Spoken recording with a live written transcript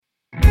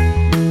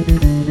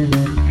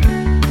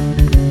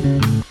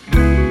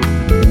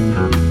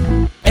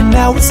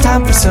Now it's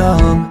time for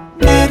some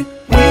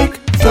midweek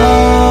thoughts.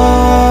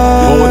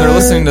 Well, when they're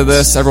listening to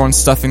this, everyone's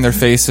stuffing their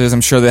faces.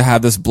 I'm sure they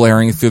have this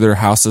blaring through their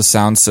house's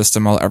sound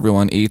system while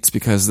everyone eats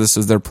because this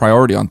is their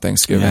priority on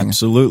Thanksgiving.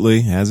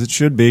 Absolutely, as it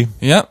should be.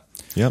 Yep.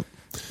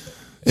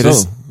 It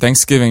is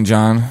Thanksgiving,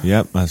 John.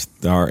 Yep,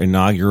 our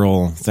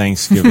inaugural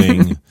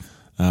Thanksgiving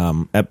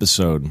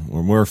episode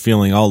where we're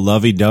feeling all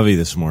lovey-dovey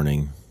this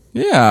morning.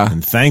 Yeah.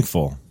 And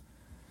thankful.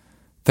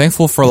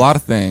 Thankful for a lot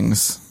of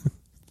things.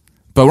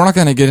 But we're not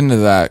going to get into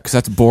that because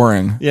that's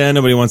boring. Yeah,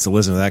 nobody wants to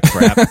listen to that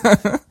crap.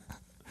 I want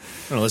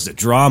to listen to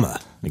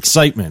drama,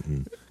 excitement,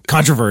 and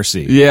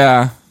controversy.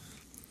 Yeah.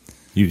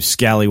 You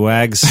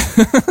scallywags.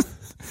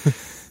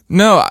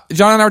 No,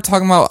 John and I were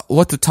talking about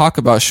what to talk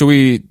about. Should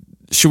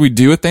we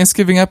do a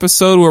Thanksgiving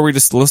episode where we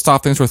just list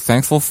off things we're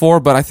thankful for?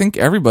 But I think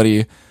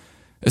everybody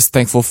is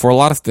thankful for a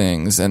lot of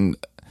things. And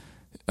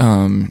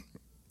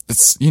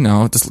it's,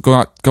 just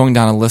going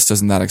down a list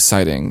isn't that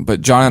exciting.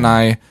 But John and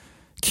I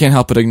can't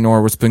help but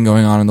ignore what's been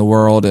going on in the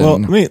world.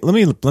 And, well,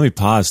 let me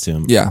pause,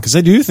 Tim. Yeah, because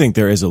I do think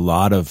there's a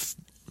lot of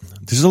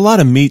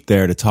meat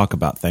there to talk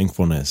about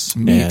thankfulness.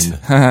 Meat.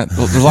 And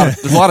there's a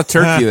lot of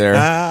turkey there.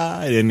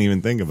 I didn't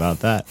even think about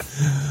that.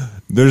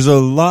 There's a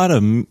lot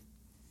of,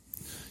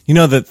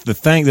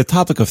 the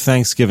topic of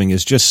Thanksgiving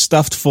is just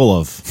stuffed full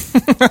of.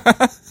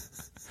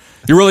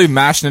 You're really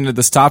mashing into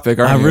this topic,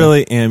 aren't you? I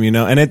really am,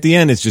 and at the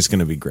end it's just going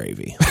to be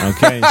gravy.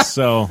 Okay,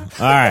 so all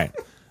right.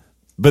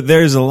 But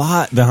there's a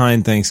lot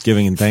behind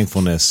Thanksgiving and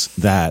thankfulness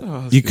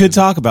that you could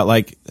talk about.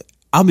 Like,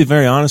 I'll be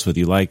very honest with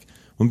you. Like,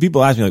 when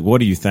people ask me, like, what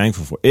are you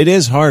thankful for? It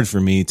is hard for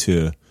me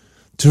to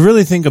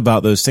really think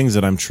about those things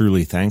that I'm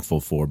truly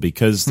thankful for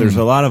because there's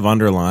a lot of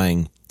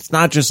underlying. It's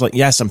not just like,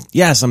 yes,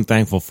 I'm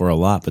thankful for a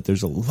lot, but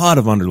there's a lot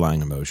of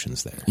underlying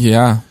emotions there.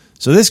 Yeah.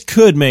 So this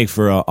could make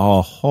for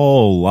a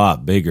whole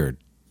lot bigger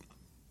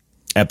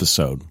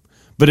episode.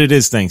 But it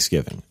is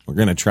Thanksgiving. We're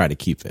going to try to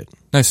keep it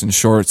nice and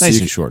short.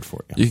 Short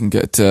for you. You can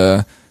get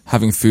to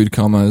having food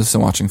comas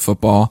and watching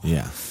football.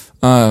 Yeah.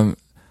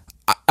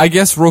 I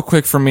guess real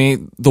quick for me,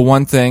 the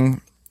one thing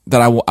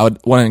that I would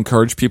want to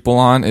encourage people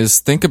on is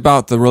think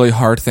about the really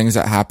hard things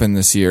that happened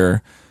this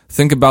year.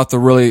 Think about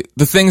the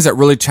things that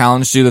really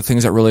challenged you, the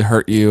things that really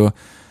hurt you,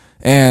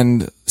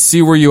 and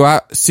see where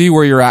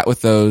you're at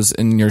with those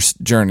in your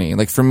journey.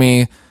 Like for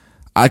me,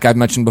 like I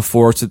mentioned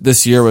before,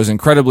 this year was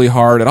incredibly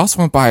hard. It also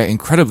went by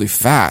incredibly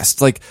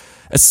fast. Like,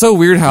 it's so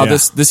weird how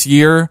this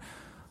year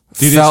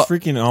Dude, felt...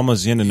 it's freaking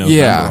almost into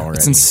November already.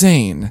 It's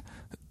insane.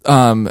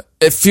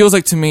 It feels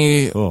like to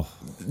me,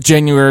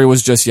 January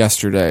was just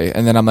yesterday.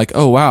 And then I'm like,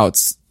 oh, wow,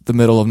 it's the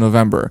middle of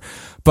November.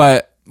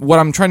 But what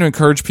I'm trying to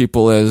encourage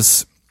people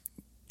is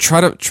try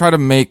to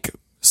make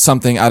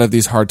something out of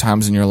these hard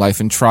times in your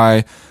life and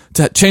try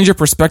to change your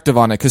perspective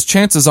on it. Because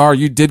chances are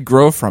you did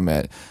grow from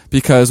it.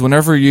 Because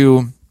whenever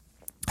you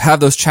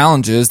have those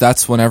challenges,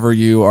 that's whenever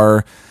you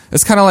are,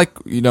 it's kind of like,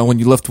 when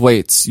you lift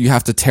weights, you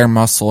have to tear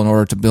muscle in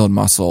order to build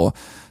muscle.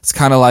 It's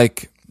kind of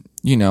like,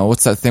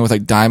 what's that thing with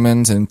like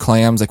diamonds and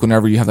clams? Like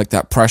whenever you have like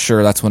that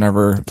pressure, that's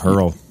whenever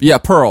pearl.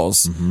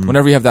 Pearls. Mm-hmm.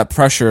 Whenever you have that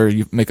pressure,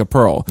 you make a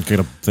pearl. You get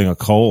a thing of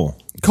coal.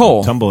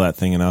 Tumble that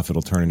thing enough,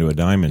 it'll turn into a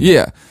diamond.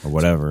 Yeah. Or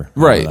whatever.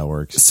 Right. That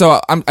works. So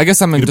I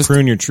guess I'm just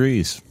prune your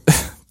trees.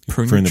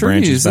 prune the trees.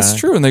 Branches back. That's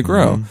true. And they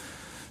grow. Mm-hmm.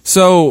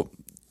 So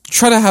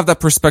try to have that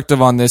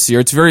perspective on this year.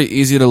 It's very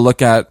easy to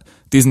look at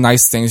these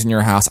nice things in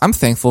your house. I'm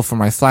thankful for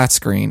my flat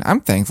screen. I'm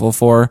thankful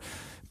for,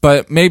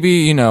 but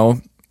maybe,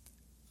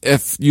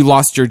 if you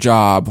lost your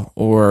job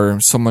or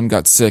someone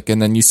got sick and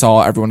then you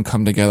saw everyone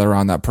come together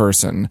around that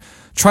person,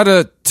 try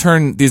to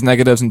turn these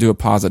negatives into a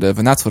positive.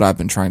 And that's what I've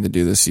been trying to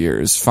do this year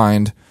is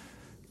find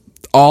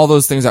all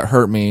those things that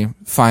hurt me,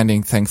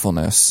 finding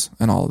thankfulness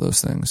and all of those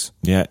things.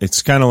 Yeah,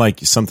 it's kind of like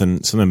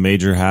something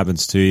major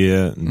happens to you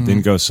and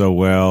didn't go so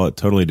well. It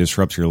totally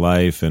disrupts your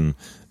life, and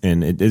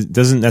it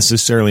doesn't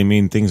necessarily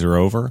mean things are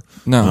over.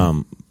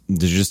 No.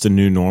 There's just a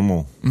new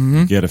normal.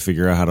 You got to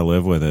figure out how to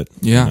live with it.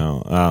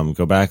 Yeah.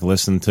 Go back and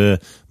listen to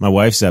my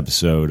wife's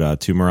episode,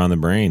 Tumor on the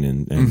Brain,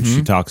 and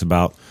she talks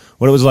about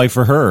what it was like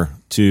for her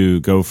to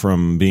go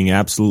from being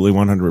absolutely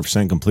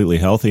 100% completely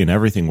healthy and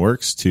everything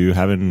works to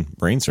having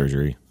brain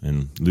surgery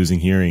and losing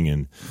hearing.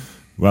 And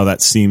while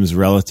that seems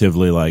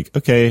relatively like,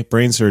 okay,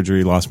 brain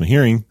surgery, lost my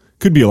hearing,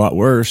 could be a lot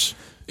worse.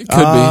 It could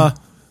be.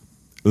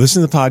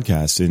 Listen to the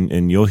podcast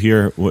and you'll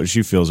hear what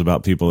she feels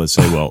about people that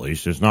say, well, at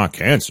least it's not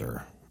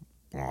cancer.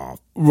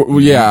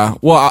 Yeah.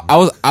 Well,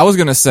 I was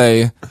going to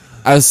say,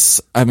 I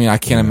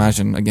can't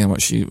imagine again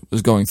what she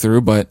was going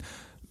through, but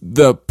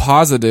the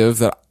positive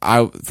that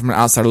from an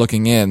outsider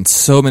looking in,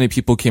 so many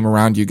people came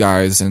around you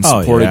guys and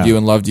supported you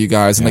and loved you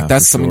guys. And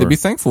that's something to be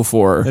thankful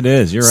for. It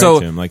is. You're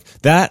right, Tim. Like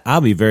that, I'll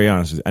be very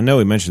honest with you. I know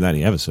we mentioned that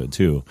in the episode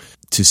too.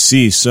 To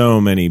see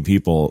so many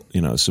people,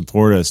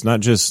 support us, not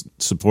just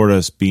support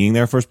us being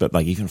there for us, but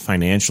like even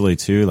financially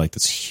too, like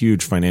that's a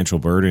huge financial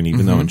burden,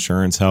 even though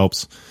insurance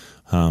helps,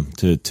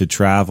 to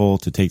travel,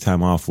 to take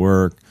time off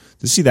work,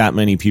 to see that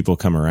many people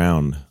come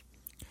around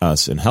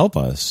us and help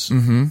us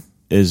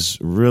is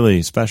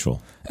really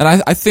special.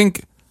 And I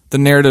think the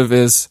narrative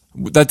is,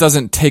 that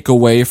doesn't take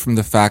away from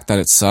the fact that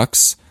it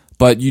sucks,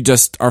 but you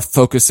just are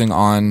focusing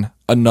on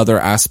another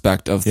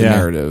aspect of the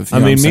narrative. You I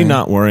know mean, what I'm me saying?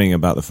 not worrying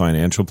about the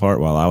financial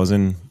part while I was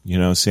in,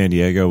 San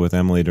Diego with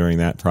Emily during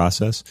that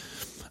process.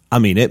 I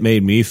mean, it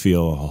made me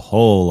feel a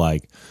whole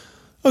like,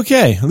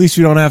 okay, at least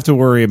we don't have to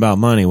worry about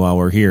money while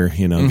we're here,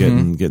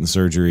 getting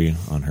surgery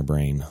on her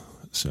brain.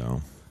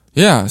 So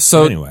yeah.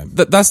 So anyway,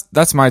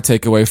 that's my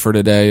takeaway for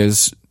today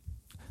is,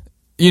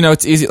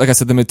 it's easy. Like I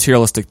said, the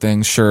materialistic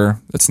things,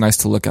 sure, it's nice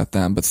to look at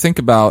them, but think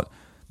about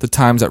the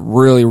times that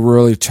really,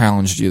 really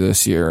challenged you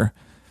this year,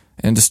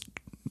 and just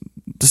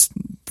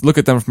look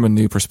at them from a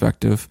new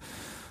perspective.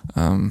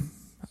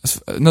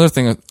 Another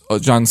thing,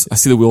 John, I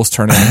see the wheels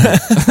turning.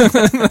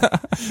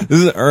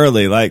 This is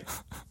early. Like,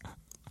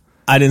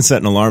 I didn't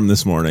set an alarm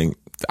this morning.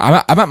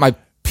 I'm at my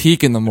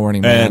peak in the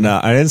morning, man. And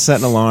I didn't set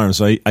an alarm,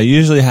 so I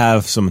usually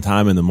have some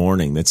time in the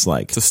morning that's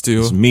like to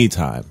stew. It's me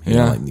time.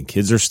 Like the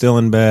kids are still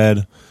in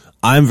bed.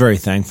 I'm very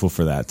thankful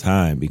for that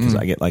time because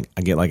I get like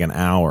an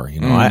hour.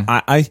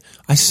 I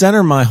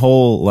center my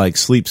whole like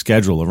sleep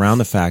schedule around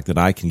the fact that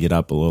I can get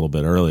up a little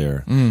bit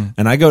earlier, and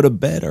I go to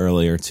bed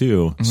earlier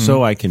too,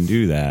 so I can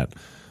do that.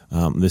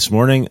 This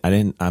morning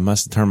I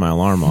must have turned my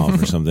alarm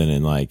off or something,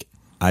 and like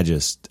I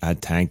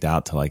tanked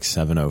out to like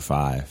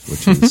 7:05,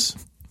 which is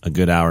a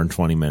good hour and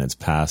 20 minutes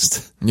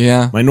past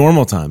my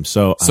normal time.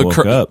 So I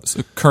woke up.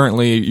 So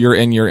currently you're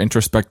in your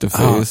introspective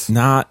phase.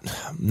 Not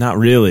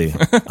really.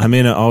 I'm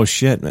in oh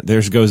shit,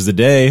 there goes the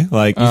day.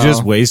 Like you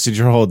just wasted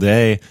your whole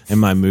day and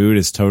my mood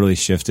is totally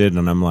shifted.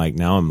 And I'm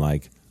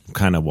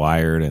kind of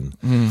wired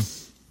and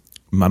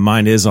my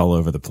mind is all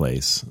over the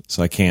place.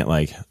 So I can't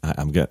I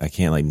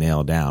can't nail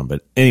it down.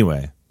 But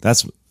anyway,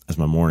 that's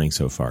my morning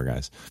so far,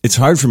 guys. It's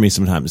hard for me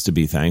sometimes to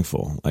be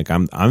thankful. Like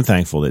I'm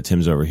thankful that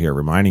Tim's over here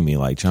reminding me,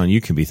 like, John, you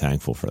can be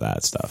thankful for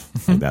that stuff.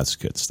 Like that's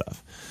good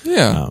stuff.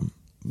 Yeah.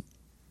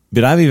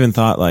 But I've even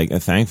thought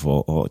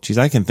thankful. Well, geez,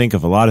 I can think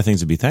of a lot of things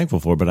to be thankful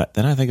for. But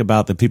then I think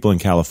about the people in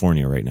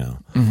California right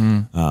now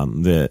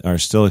that are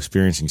still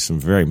experiencing some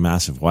very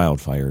massive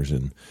wildfires,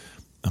 and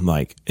I'm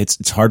like,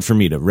 it's hard for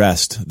me to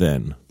rest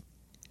then,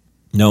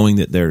 knowing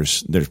that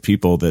there's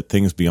people that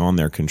things beyond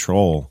their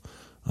control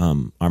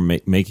are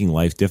making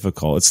life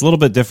difficult. It's a little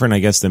bit different, I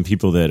guess, than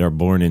people that are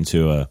born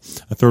into a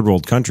third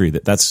world country.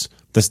 That's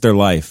their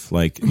life.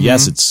 Like,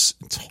 yes, it's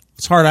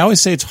hard. I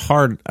always say it's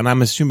hard, and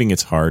I'm assuming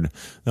it's hard.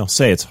 They'll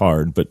say it's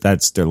hard, but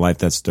that's their life.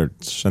 That's their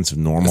sense of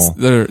normal.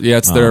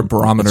 It's their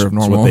barometer of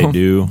normal. It's what they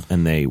do,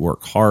 and they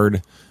work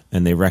hard,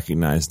 and they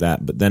recognize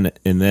that. But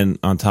then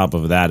on top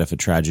of that, if a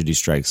tragedy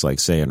strikes,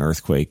 like say an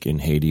earthquake in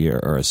Haiti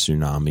or a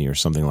tsunami or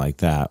something like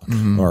that,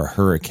 or a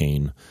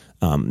hurricane.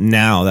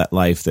 Now that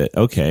life that,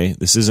 okay,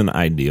 this isn't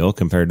ideal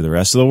compared to the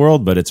rest of the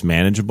world, but it's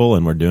manageable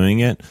and we're doing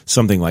it.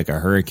 Something like a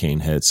hurricane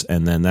hits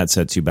and then that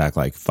sets you back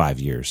like 5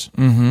 years.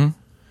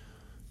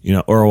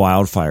 Or a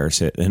wildfire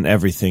hit and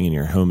everything in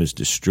your home is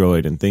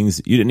destroyed and things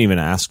that you didn't even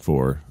ask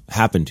for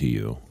happen to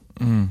you.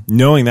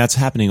 Knowing that's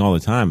happening all the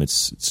time, it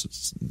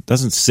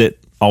doesn't sit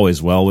always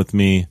well with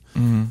me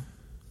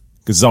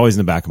because it's always in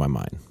the back of my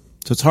mind.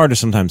 So it's hard to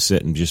sometimes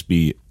sit and just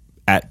be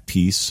at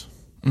peace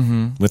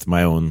with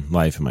my own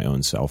life and my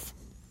own self.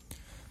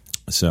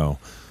 So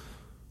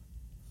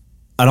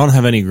I don't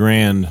have any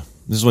grand,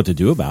 this is what to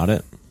do about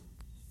it,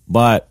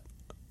 but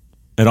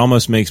it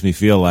almost makes me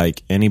feel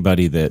like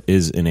anybody that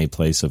is in a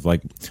place of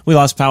like, we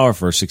lost power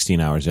for 16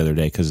 hours the other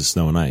day because of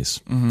snow and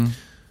ice.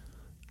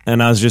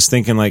 And I was just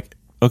thinking like,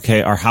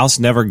 okay, our house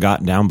never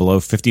got down below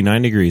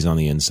 59 degrees on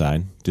the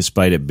inside,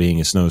 despite it being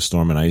a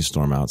snowstorm and ice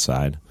storm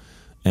outside.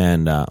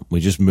 And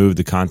we just moved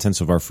the contents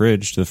of our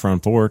fridge to the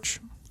front porch.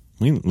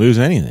 We didn't lose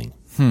anything.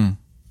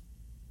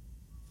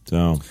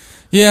 So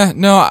yeah,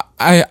 no,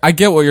 I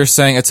get what you're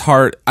saying. It's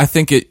hard. I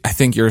think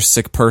you're a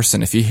sick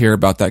person if you hear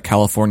about that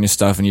California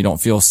stuff and you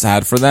don't feel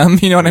sad for them.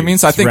 You know what I mean?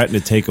 So I think threaten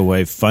to take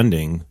away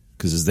funding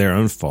because it's their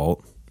own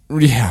fault.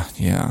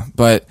 Yeah.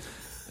 But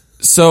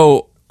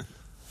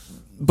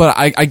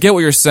I get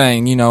what you're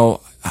saying.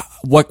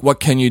 What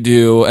can you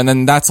do? And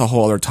then that's a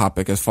whole other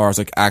topic as far as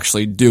like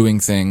actually doing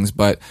things.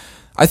 But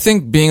I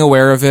think being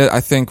aware of it,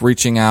 I think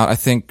reaching out, I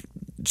think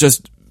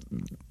just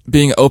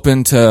being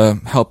open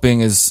to helping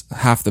is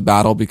half the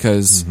battle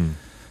because,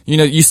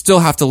 you still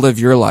have to live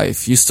your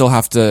life. You still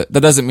have to, that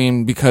doesn't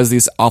mean because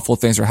these awful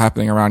things are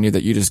happening around you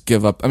that you just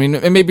give up. I mean,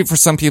 and maybe for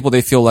some people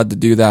they feel led to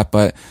do that,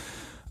 but,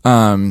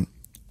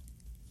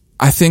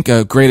 I think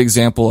a great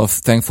example of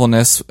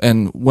thankfulness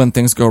and when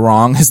things go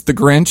wrong is The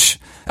Grinch.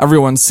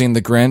 Everyone's seen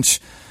The Grinch.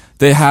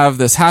 They have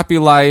this happy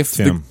life.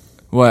 Tim,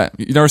 what?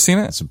 You never seen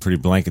it? It's a pretty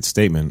blanket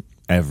statement.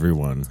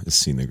 Everyone has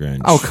seen The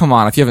Grinch. Oh, come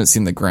on. If you haven't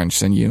seen The Grinch,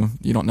 then you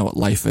don't know what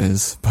life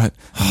is. But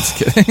I'm just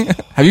kidding.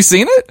 Have you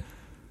seen it?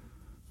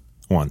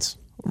 Once.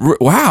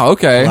 Wow,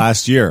 okay.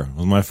 Last year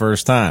was my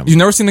first time. You've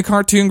never seen the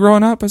cartoon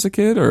growing up as a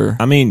kid? Or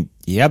I mean,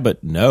 yeah,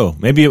 but no.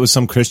 Maybe it was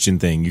some Christian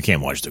thing. You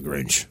can't watch The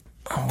Grinch.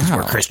 Oh, Because wow.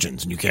 we're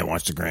Christians and you can't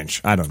watch The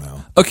Grinch. I don't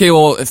know. Okay,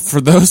 well, for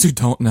those who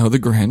don't know The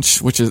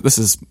Grinch, this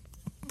is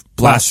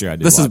Last year I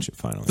did watch it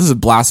finally. This is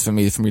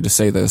blasphemy for me to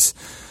say this.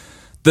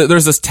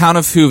 there's this town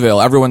of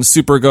Whoville. Everyone's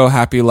super go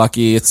happy,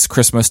 lucky. It's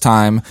Christmas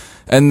time.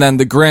 And then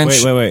the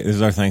Grinch. Wait. This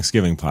is our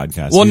Thanksgiving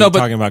podcast. Well, no, You're but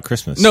talking about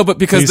Christmas. No, but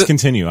because please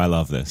continue. I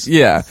love this.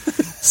 Yeah.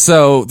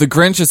 So the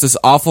Grinch is this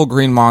awful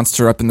green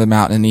monster up in the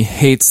mountain, and he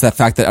hates that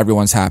fact that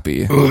everyone's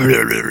happy.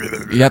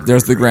 Yep,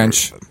 there's the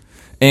Grinch.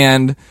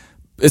 And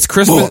it's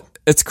Christmas.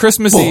 It's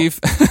Christmas Eve.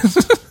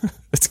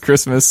 It's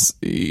Christmas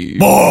Eve.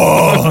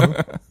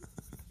 That's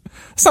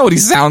not what he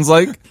sounds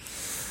like.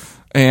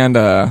 And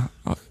the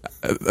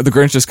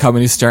Grinch is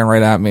coming. He's staring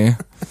right at me.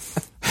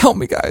 Help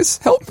me, guys.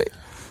 Help me.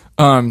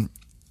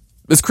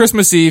 It's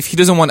Christmas Eve. He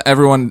doesn't want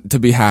everyone to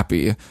be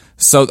happy.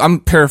 So I'm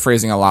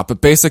paraphrasing a lot,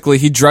 but basically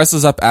he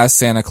dresses up as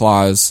Santa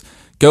Claus,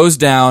 goes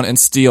down and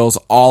steals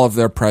all of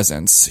their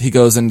presents. He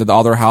goes into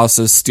all their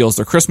houses, steals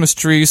their Christmas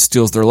trees,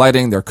 steals their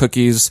lighting, their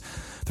cookies,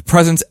 the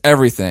presents,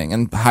 everything,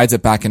 and hides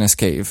it back in his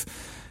cave.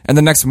 And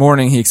the next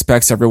morning he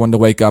expects everyone to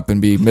wake up and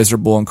be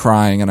miserable and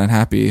crying and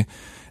unhappy.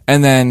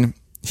 And then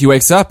he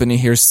wakes up and he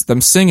hears them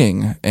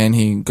singing, and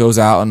he goes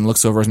out and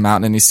looks over his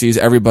mountain and he sees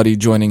everybody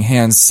joining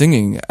hands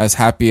singing as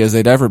happy as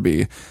they'd ever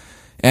be.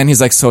 And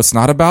he's like, so it's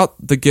not about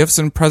the gifts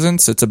and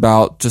presents, it's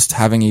about just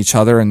having each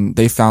other, and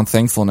they found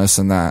thankfulness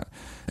in that.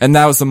 And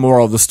that was the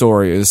moral of the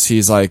story, is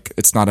he's like,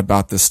 it's not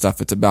about this stuff,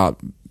 it's about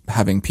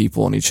having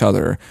people and each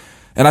other.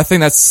 And I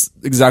think that's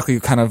exactly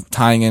kind of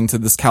tying into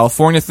this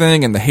California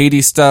thing and the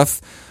Haiti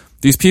stuff.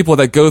 These people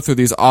that go through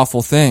these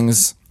awful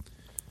things,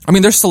 I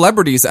mean, there's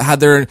celebrities that had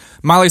their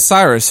Miley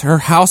Cyrus, her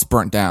house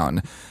burnt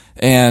down,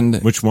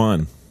 and Which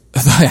one?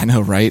 I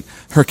know, right?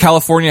 Her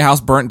California house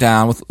burnt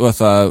down with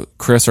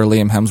Chris or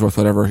Liam Hemsworth,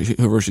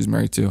 whoever she's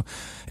married to,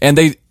 and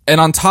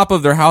on top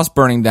of their house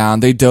burning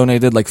down, they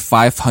donated like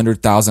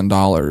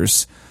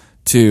 $500,000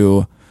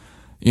 to,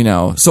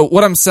 So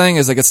what I'm saying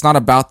is, like, it's not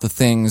about the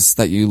things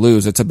that you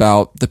lose; it's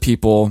about the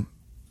people.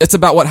 It's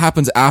about what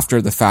happens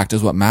after the fact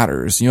is what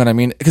matters. You know what I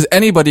mean? Because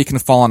anybody can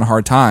fall on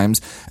hard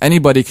times.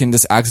 Anybody can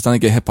just accidentally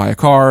get hit by a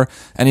car.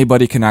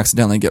 Anybody can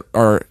accidentally get,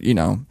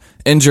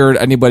 injured.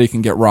 Anybody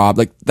can get robbed.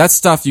 Like, that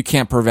stuff you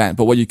can't prevent.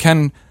 But what you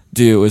can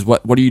do is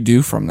what do you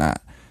do from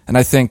that? And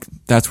I think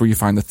that's where you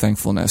find the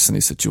thankfulness in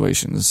these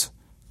situations.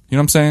 You know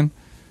what I'm saying?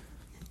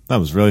 That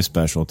was really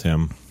special,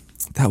 Tim.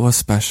 That was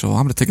special.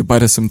 I'm going to take a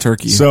bite of some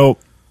turkey. So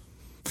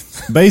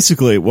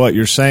basically what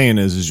you're saying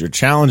is you're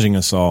challenging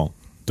us all.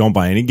 Don't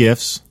buy any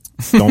gifts.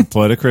 Don't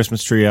put a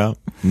Christmas tree up.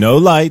 No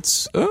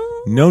lights.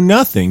 No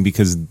nothing,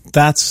 because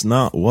that's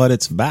not what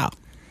it's about.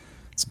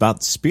 It's about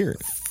the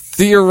spirit.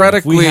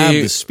 Theoretically, if we have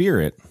the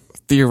spirit.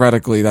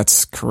 Theoretically,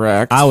 that's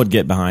correct. I would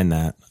get behind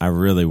that. I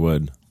really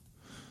would.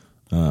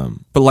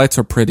 But lights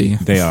are pretty.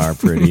 They are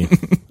pretty.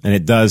 And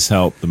it does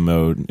help the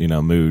mood.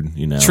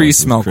 Trees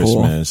smell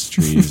Christmas,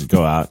 cool. Trees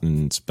go out,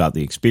 and it's about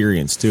the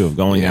experience, too, of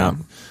going out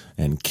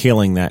and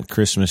killing that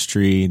Christmas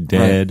tree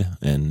dead,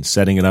 right, and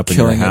setting it up in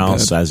your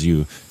house as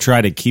you try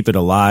to keep it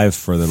alive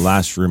for the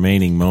last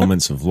remaining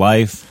moments of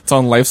life. It's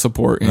on life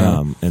support.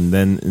 Yeah. And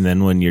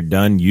then when you're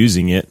done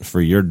using it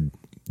for your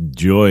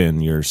joy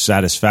and your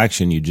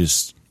satisfaction, you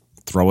just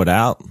throw it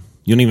out.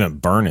 You don't even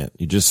burn it.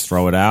 You just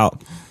throw it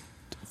out.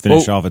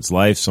 Finish off its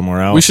life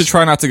somewhere else. We should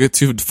try not to get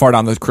too far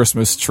down the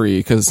Christmas tree,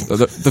 because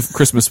the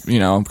Christmas,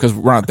 because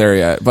we're not there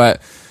yet.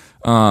 But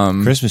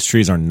Christmas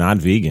trees are not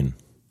vegan.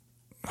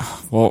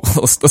 Well,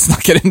 let's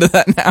not get into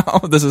that now.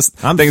 This is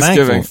I'm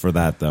Thanksgiving. Thankful for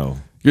that, though.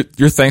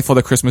 You're thankful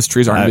that Christmas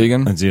trees aren't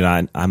vegan? Dude,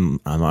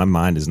 my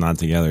mind is not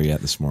together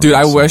yet this morning. Dude,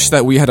 I wish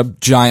that we had a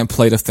giant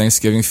plate of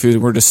Thanksgiving food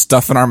and we're just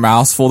stuffing our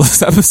mouths full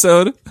this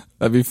episode.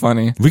 That'd be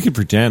funny. We could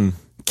pretend.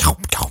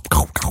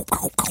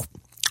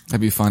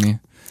 That'd be funny.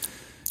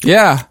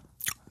 Yeah.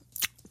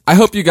 I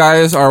hope you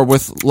guys are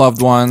with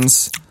loved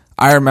ones.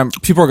 I remember,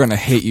 people are going to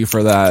hate you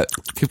for that.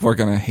 People are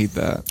going to hate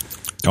that.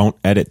 Don't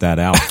edit that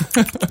out.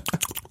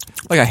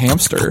 Like a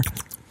hamster.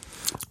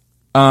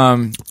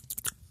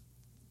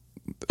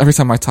 Every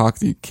time I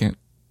talk, you can't.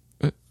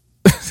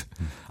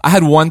 I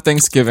had one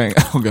Thanksgiving.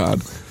 Oh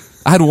God.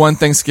 I had one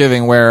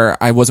Thanksgiving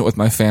where I wasn't with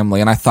my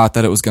family and I thought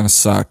that it was going to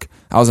suck.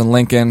 I was in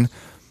Lincoln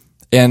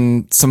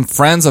and some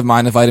friends of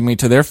mine invited me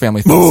to their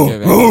family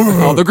Thanksgiving.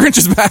 Oh, the Grinch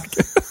is back.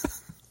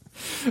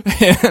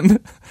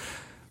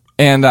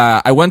 and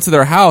I went to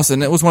their house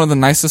and it was one of the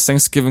nicest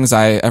Thanksgivings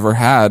I ever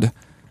had.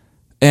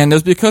 And it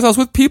was because I was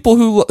with people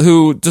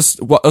who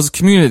just was a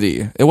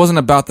community. It wasn't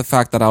about the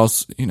fact that I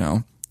was,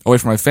 away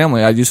from my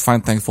family. I just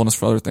find thankfulness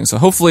for other things. So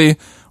hopefully,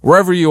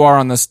 wherever you are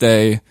on this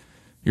day,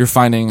 you're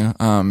finding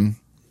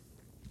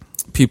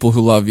people who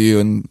love you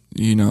and,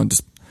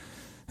 just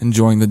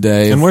enjoying the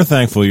day. And we're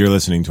thankful you're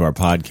listening to our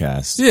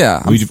podcast.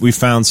 Yeah. We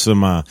found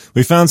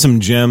some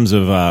gems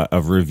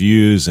of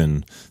reviews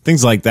and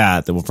things like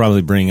that we'll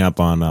probably bring up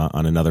on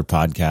another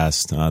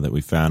podcast that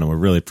we found, and we're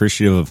really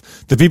appreciative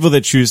of the people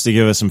that choose to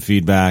give us some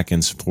feedback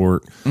and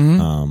support.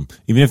 Mm-hmm.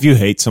 Even if you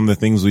hate some of the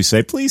things we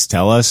say, please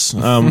tell us.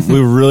 We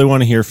really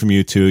want to hear from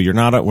you too.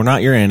 We're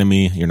not your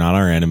enemy. You're not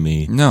our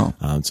enemy. No.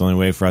 It's the only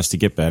way for us to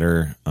get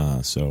better.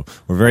 So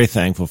we're very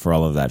thankful for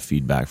all of that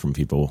feedback from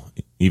people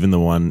even the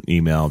one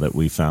email that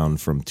we found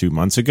from 2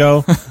 months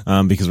ago,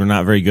 because we're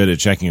not very good at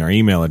checking our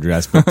email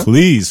address. But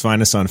please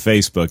find us on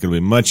Facebook. It'll be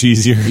much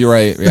easier. You're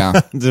right. Yeah.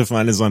 To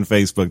find us on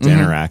Facebook to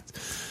interact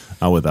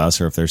with us,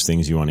 or if there's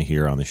things you want to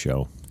hear on the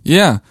show.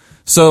 Yeah.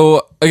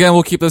 So again,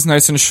 we'll keep this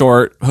nice and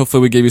short.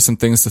 Hopefully we gave you some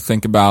things to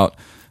think about,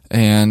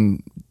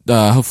 and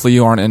hopefully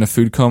you aren't in a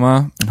food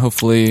coma, and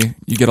hopefully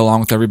you get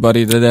along with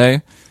everybody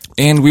today.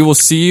 And we will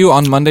see you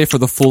on Monday for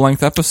the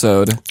full-length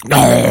episode.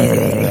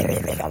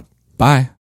 Bye.